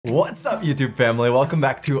What's up, YouTube family? Welcome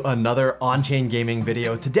back to another on-chain gaming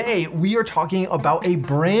video. Today, we are talking about a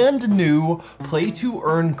brand new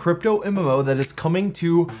play-to-earn crypto MMO that is coming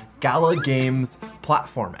to Gala Games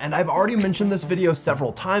platform. And I've already mentioned this video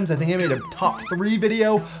several times. I think I made a top 3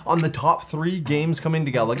 video on the top 3 games coming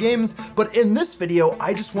to Gala Games. But in this video,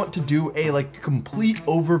 I just want to do a complete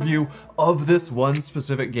overview of this one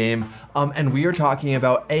specific game. And we are talking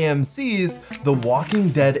about AMC's The Walking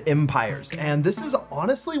Dead Empires. And this is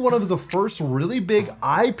honestly one of the first really big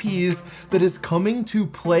IPs that is coming to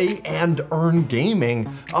play and earn gaming,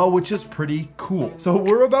 which is pretty cool. So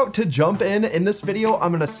we're about to jump in this video.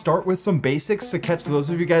 I'm gonna start with some basics to catch those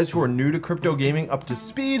of you guys who are new to crypto gaming up to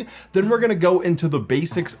speed. Then we're gonna go into the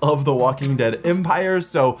basics of The Walking Dead Empires.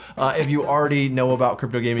 So if you already know about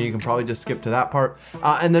crypto gaming, you can probably just skip to that part.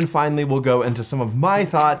 And then finally, we'll go into some of my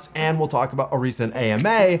thoughts and we'll talk about a recent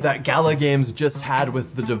AMA that Gala Games just had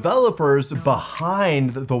with the developers behind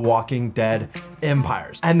The Walking Dead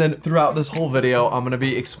Empires. And then throughout this whole video, I'm gonna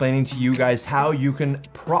be explaining to you guys how you can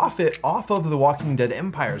profit off of The Walking Dead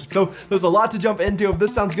Empires. So there's a lot to jump into. If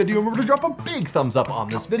this sounds good to you, remember to drop a big thumbs up on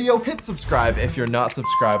this video, hit subscribe if you're not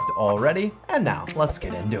subscribed already, and now let's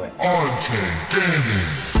get into it. On-chain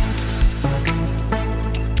gaming.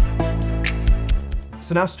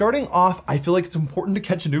 So now starting off, I feel like it's important to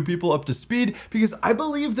catch new people up to speed because I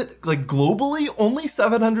believe that globally, only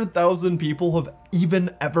 700,000 people have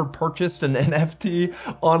even ever purchased an NFT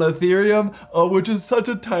on Ethereum, which is such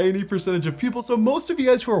a tiny percentage of people. So most of you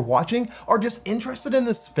guys who are watching are just interested in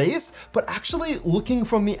this space, but actually looking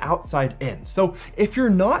from the outside in. So if you're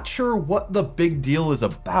not sure what the big deal is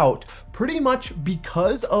about, pretty much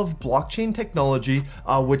because of blockchain technology,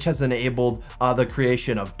 which has enabled the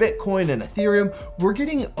creation of Bitcoin and Ethereum, we're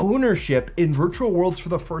getting ownership in virtual worlds for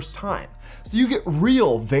the first time. So you get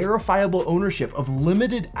real, verifiable ownership of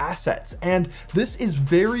limited assets. And this is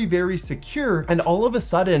very, very secure. And all of a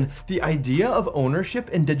sudden, the idea of ownership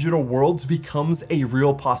in digital worlds becomes a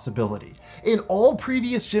real possibility. In all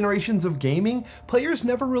previous generations of gaming, players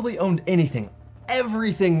never really owned anything.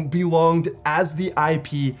 Everything belonged as the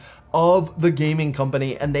IP of the gaming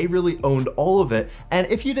company, and they really owned all of it. And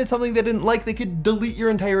if you did something they didn't like, they could delete your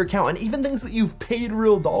entire account. And even things that you've paid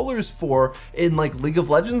real dollars for in League of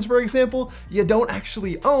Legends, for example, you don't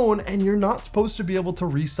actually own, and you're not supposed to be able to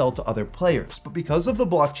resell to other players. But because of the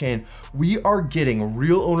blockchain, we are getting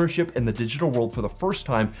real ownership in the digital world for the first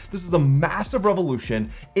time. This is a massive revolution.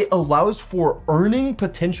 It allows for earning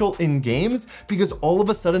potential in games because all of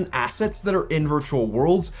a sudden assets that are in virtual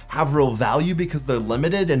worlds have real value because they're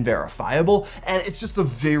limited and verifiable, and it's just a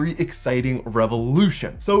very exciting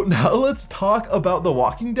revolution. So now let's talk about The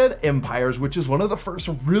Walking Dead Empires, which is one of the first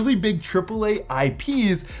really big AAA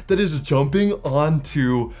IPs that is jumping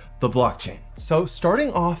onto the blockchain. So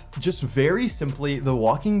starting off, just very simply, The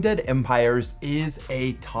Walking Dead Empires is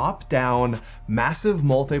a top-down, massive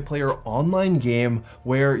multiplayer online game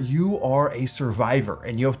where you are a survivor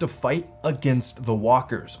and you have to fight against the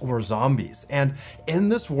walkers or zombies. And in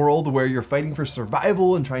this world where you're fighting for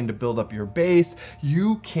survival and trying to build up your base,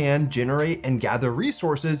 you can generate and gather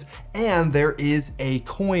resources, and there is a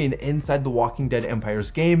coin inside The Walking Dead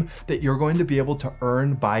Empires game that you're going to be able to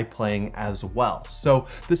earn by playing as well. So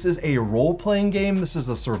this is a role-playing game, this is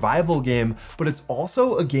a survival game, but it's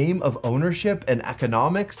also a game of ownership and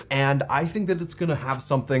economics, and I think that it's gonna have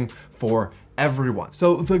something for everyone.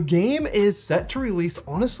 So the game is set to release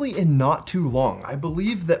honestly in not too long. I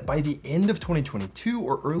believe that by the end of 2022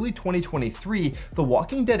 or early 2023, The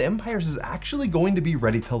Walking Dead Empires is actually going to be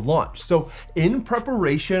ready to launch. So in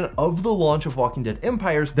preparation of the launch of Walking Dead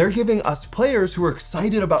Empires, they're giving us players who are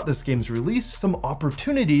excited about this game's release some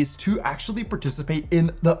opportunities to actually participate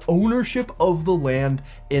in the ownership of the land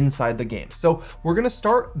inside the game. So we're gonna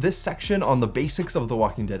start this section on the basics of The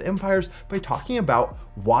Walking Dead Empires by talking about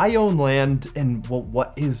why own land and, well,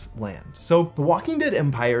 what is land? So The Walking Dead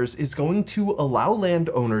Empires is going to allow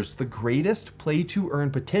landowners the greatest play to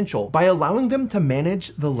earn potential by allowing them to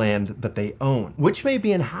manage the land that they own, which may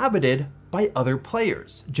be inhabited by other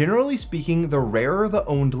players. Generally speaking, the rarer the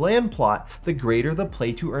owned land plot, the greater the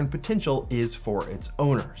play to earn potential is for its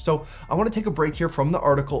owner. So I want to take a break here from the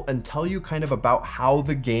article and tell you kind of about how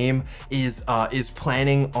the game is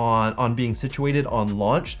planning on being situated on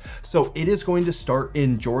launch. So it is going to start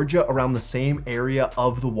in Georgia, around the same area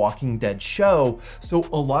of the Walking Dead show. So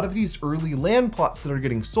a lot of these early land plots that are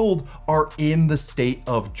getting sold are in the state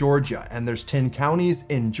of Georgia, and there's 10 counties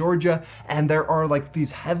in Georgia, and there are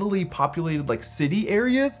these heavily populated populated like city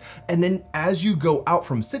areas. And then as you go out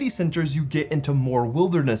from city centers, you get into more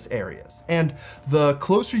wilderness areas. And the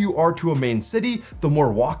closer you are to a main city, the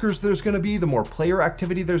more walkers there's gonna be, the more player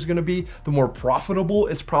activity there's gonna be, the more profitable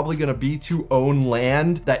it's probably gonna be to own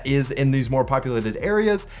land that is in these more populated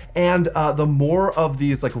areas. And the more of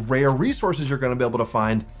these like rare resources you're gonna be able to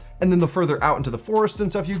find. And then the further out into the forest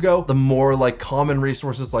and stuff you go, the more like common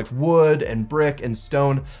resources like wood and brick and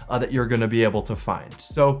stone that you're gonna be able to find.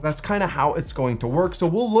 So that's kind of how it's going to work. So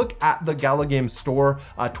we'll look at the Gala Games store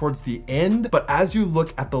towards the end, but as you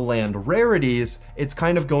look at the land rarities, it's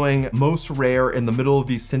kind of going most rare in the middle of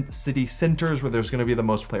these city centers where there's gonna be the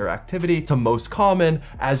most player activity to most common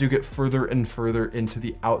as you get further and further into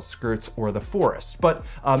the outskirts or the forest. But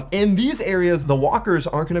in these areas, the walkers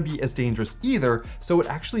aren't gonna be as dangerous either. So it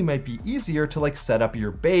actually might be easier to like set up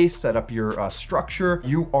your base, set up your structure.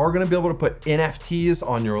 You are gonna be able to put NFTs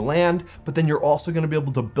on your land, but then you're also gonna be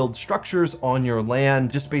able to build structures on your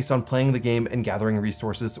land just based on playing the game and gathering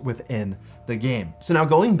resources within the game. So now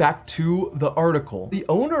going back to the article, the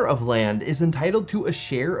owner of land is entitled to a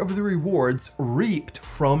share of the rewards reaped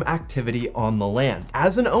from activity on the land.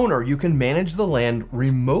 As an owner, you can manage the land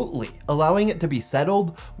remotely, allowing it to be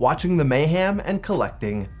settled, watching the mayhem, and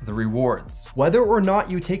collecting the rewards. Whether or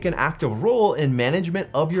not you take an active role in management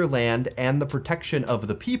of your land and the protection of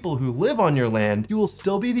the people who live on your land, you will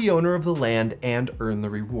still be the owner of the land and earn the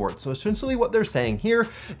reward. So essentially what they're saying here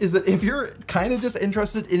is that if you're kind of just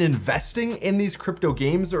interested in investing in these crypto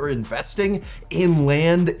games or investing in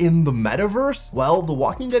land in the metaverse, well, The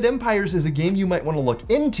Walking Dead Empires is a game you might want to look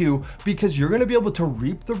into because you're going to be able to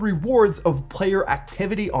reap the rewards of player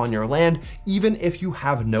activity on your land, even if you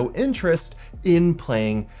have no interest in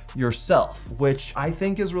playing yourself, which I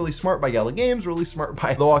think is really smart by Gala Games, really smart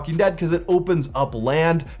by The Walking Dead, because it opens up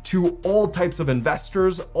land to all types of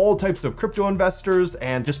investors, all types of crypto investors,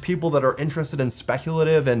 and just people that are interested in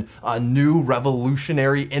speculative and new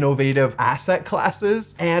revolutionary innovative asset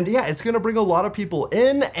classes. And yeah, it's gonna bring a lot of people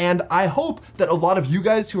in, and I hope that a lot of you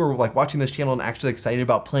guys who are like watching this channel and actually excited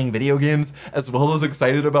about playing video games, as well as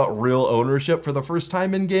excited about real ownership for the first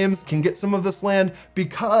time in games, can get some of this land,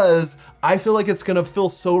 because I feel like it's gonna feel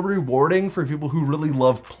so rewarding for people who really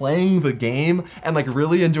love playing the game and like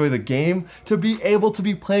really enjoy the game to be able to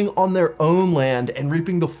be playing on their own land and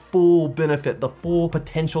reaping the full benefit, the full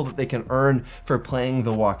potential that they can earn for playing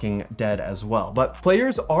The Walking Dead as well. But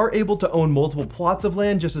players are able to own multiple plots of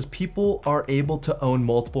land just as people are able to own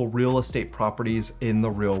multiple real estate properties in the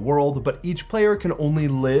real world, but each player can only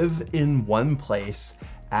live in one place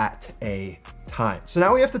at a time. So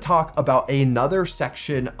now we have to talk about another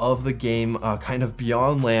section of the game, kind of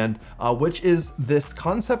beyond land, which is this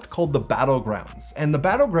concept called the Battlegrounds. And the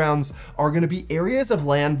Battlegrounds are going to be areas of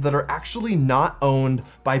land that are actually not owned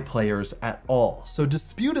by players at all. So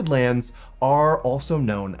disputed lands are also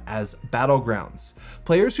known as battlegrounds.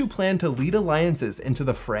 Players who plan to lead alliances into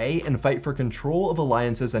the fray and fight for control of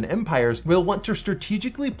alliances and empires will want to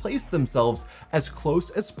strategically place themselves as close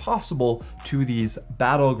as possible to these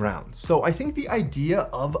battlegrounds. So I think the idea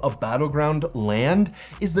of a battleground land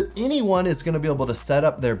is that anyone is going to be able to set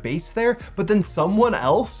up their base there, but then someone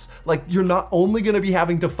else, like you're not only going to be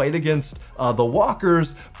having to fight against the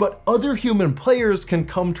walkers, but other human players can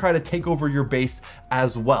come try to take over your base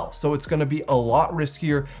as well. So it's going to be a lot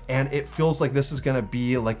riskier, and it feels like this is going to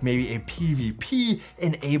be like maybe a PvP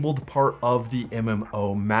enabled part of the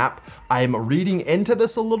MMO map. I'm reading into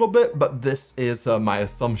this a little bit, but this is my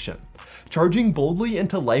assumption. Charging boldly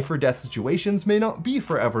into life or death situations may not be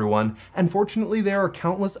for everyone, and fortunately there are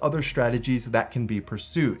countless other strategies that can be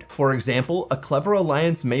pursued. For example, a clever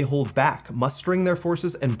alliance may hold back, mustering their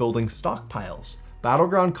forces and building stockpiles.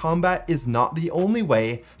 Battleground combat is not the only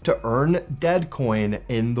way to earn DeadCoin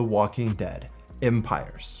in The Walking Dead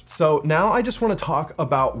Empires. So now I just want to talk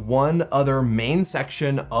about one other main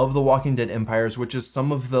section of The Walking Dead Empires, which is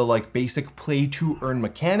some of the like basic play to earn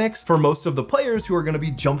mechanics for most of the players who are going to be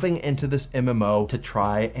jumping into this MMO to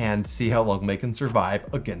try and see how long they can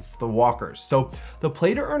survive against the walkers. So the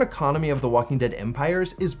play to earn economy of The Walking Dead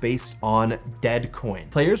Empires is based on DeadCoin.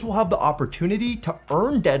 Players will have the opportunity to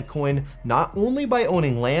earn DeadCoin not only by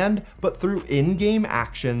owning land, but through in-game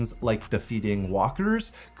actions like defeating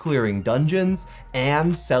walkers, clearing dungeons,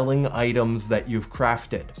 and selling items that you've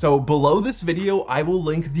crafted. So below this video, I will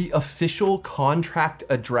link the official contract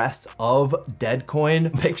address of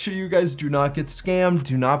DeadCoin. Make sure you guys do not get scammed.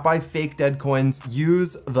 Do not buy fake dead coins.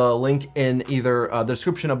 Use the link in either the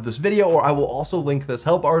description of this video, or I will also link this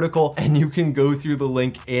help article, and you can go through the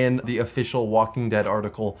link in the official Walking Dead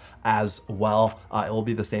article as well. It will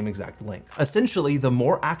be the same exact link. Essentially, the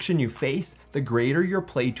more action you face, the greater your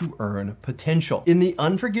play to earn potential. In the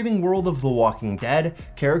unforgiving world of The Walking Dead,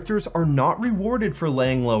 characters are not rewarded for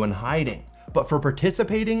laying low and hiding, but for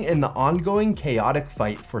participating in the ongoing chaotic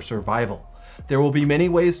fight for survival. There will be many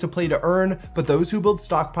ways to play to earn, but those who build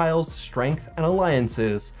stockpiles, strength, and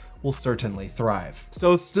alliances will certainly thrive.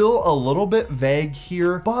 So still a little bit vague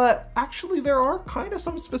here, but actually there are kind of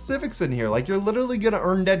some specifics in here. Like, you're literally gonna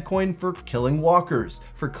earn DeadCoin for killing walkers,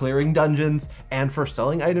 for clearing dungeons, and for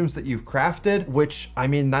selling items that you've crafted, which, I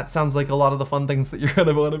mean, that sounds like a lot of the fun things that you're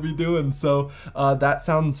gonna wanna be doing. So that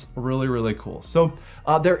sounds really, really cool. So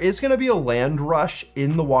there is gonna be a land rush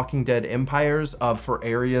in the Walking Dead Empires for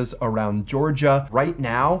areas around Georgia. Right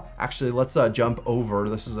now, actually, let's jump over.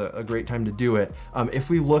 This is a great time to do it.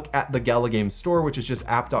 If we look at the Gala Games store, which is just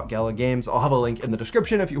app.galagames. I'll have a link in the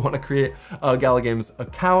description if you want to create a Gala Games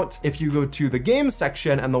account. If you go to the games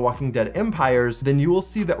section and the Walking Dead Empires, then you will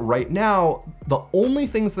see that right now, the only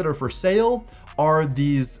things that are for sale are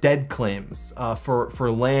these dead claims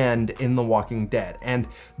for land in The Walking Dead. And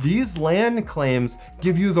these land claims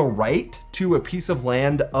give you the right to a piece of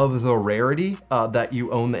land of the rarity that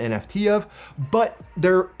you own the NFT of, but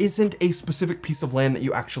there isn't a specific piece of land that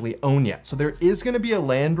you actually own yet. So there is going to be a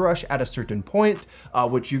land rush at a certain point,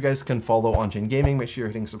 which you guys can follow on Chain Gaming. Make sure you're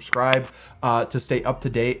hitting subscribe to stay up to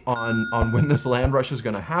date on when this land rush is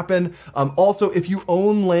going to happen. Also, if you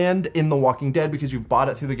own land in The Walking Dead because you've bought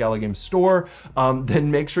it through the Gala Games store, then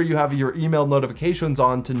make sure you have your email notifications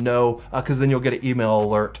on to know, because then you'll get an email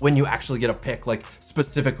alert when you actually get a pick, like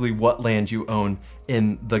specifically what land you own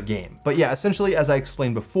in the game. But yeah, essentially, as I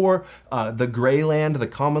explained before, the gray land, the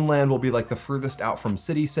common land, will be like the furthest out from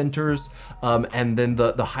city centers, and then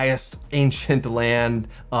the highest ancient land,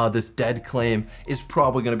 this dead claim, is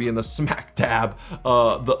probably going to be in the smack dab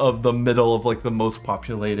of the middle of like the most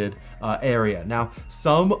populated area. Now,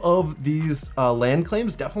 some of these land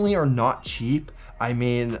claims definitely are not cheap. I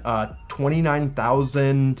mean,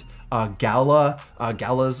 29,000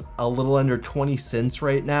 Gala's a little under 20 cents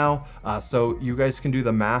right now. So you guys can do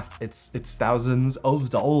the math. It's thousands of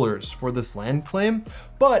dollars for this land claim.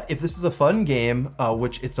 But if this is a fun game,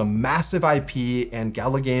 which it's a massive IP, and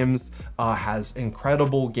Gala Games has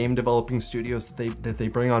incredible game developing studios that they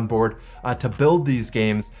bring on board to build these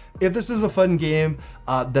games. If this is a fun game,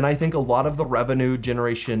 then I think a lot of the revenue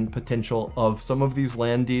generation potential of some of these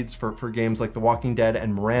land deeds for games like The Walking Dead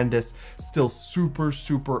and Mirandus still super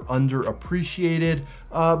underappreciated,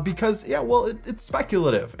 because yeah, well, it's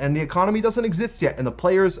speculative and the economy doesn't exist yet and the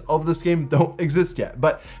players of this game don't exist yet.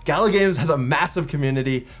 But Gala Games has a massive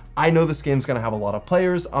community. I know this game's gonna have a lot of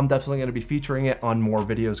players. I'm definitely gonna be featuring it on more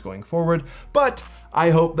videos going forward, but I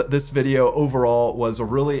hope that this video overall was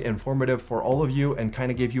really informative for all of you and kind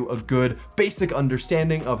of gave you a good basic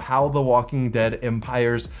understanding of how The Walking Dead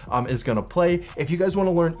Empires is going to play. If you guys want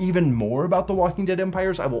to learn even more about The Walking Dead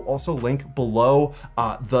Empires, I will also link below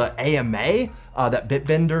the AMA that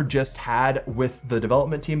BitBender just had with the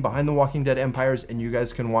development team behind The Walking Dead Empires, and you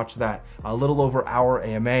guys can watch that a little over our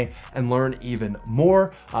AMA and learn even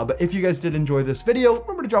more. But if you guys did enjoy this video,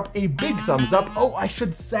 remember to drop a big thumbs up. Oh, I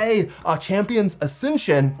should say Champions Ascension,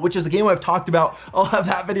 which is a game I've talked about. I'll have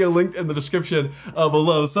that video linked in the description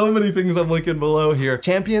below. So many things I'm linking below here.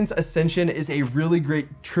 Champions Ascension is a really great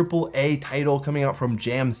AAA title coming out from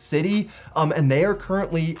Jam City, and they are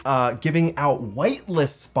currently giving out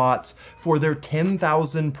whitelist spots for their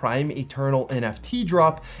 10,000 Prime Eternal NFT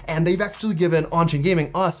drop, and they've actually given On-Chain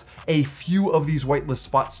Gaming us a few of these whitelist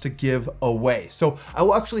spots to give away. So I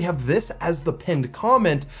will actually have this as the pinned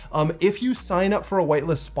comment. If you sign up for a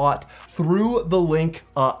whitelist spot through the link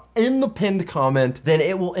in the pinned comment, then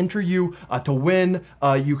it will enter you to win.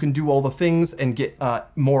 You can do all the things and get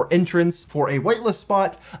more entrants for a whitelist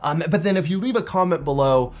spot. But then if you leave a comment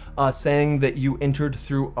below saying that you entered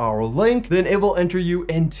through our link, then it will enter you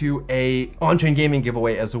into a On-Chain Gaming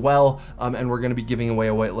giveaway as well. And we're going to be giving away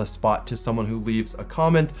a whitelist spot to someone who leaves a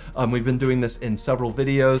comment. We've been doing this in several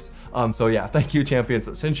videos. So yeah, thank you,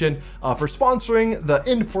 Champions. Ascension, for sponsoring the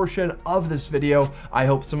end portion of this video. I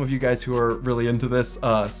hope some of you guys who are really into this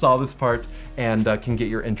saw this part and can get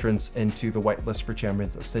your entrance into the whitelist for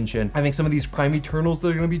Champions Ascension. I think some of these Prime Eternals that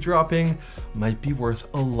are going to be dropping might be worth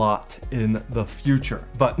a lot in the future.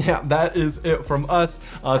 But yeah, that is it from us.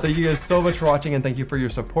 Thank you guys so much for watching, and thank you for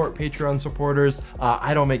your support, Patreon supporters.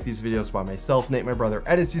 I don't make these videos by myself. Nate, my brother,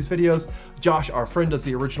 edits these videos. Josh, our friend, does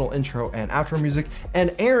the original intro and outro music.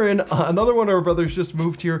 And Aaron, another one of our brothers, just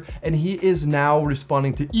moved here, and he is now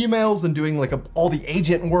responding to emails and doing like all the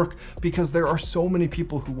agent work, because there are so many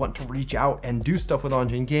people who want to reach out and do stuff with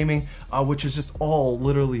on-chain gaming, which is just all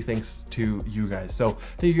literally thanks to you guys. So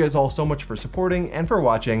thank you guys all so much for supporting and for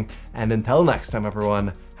watching. And until next time,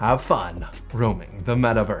 everyone, have fun roaming the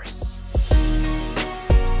metaverse.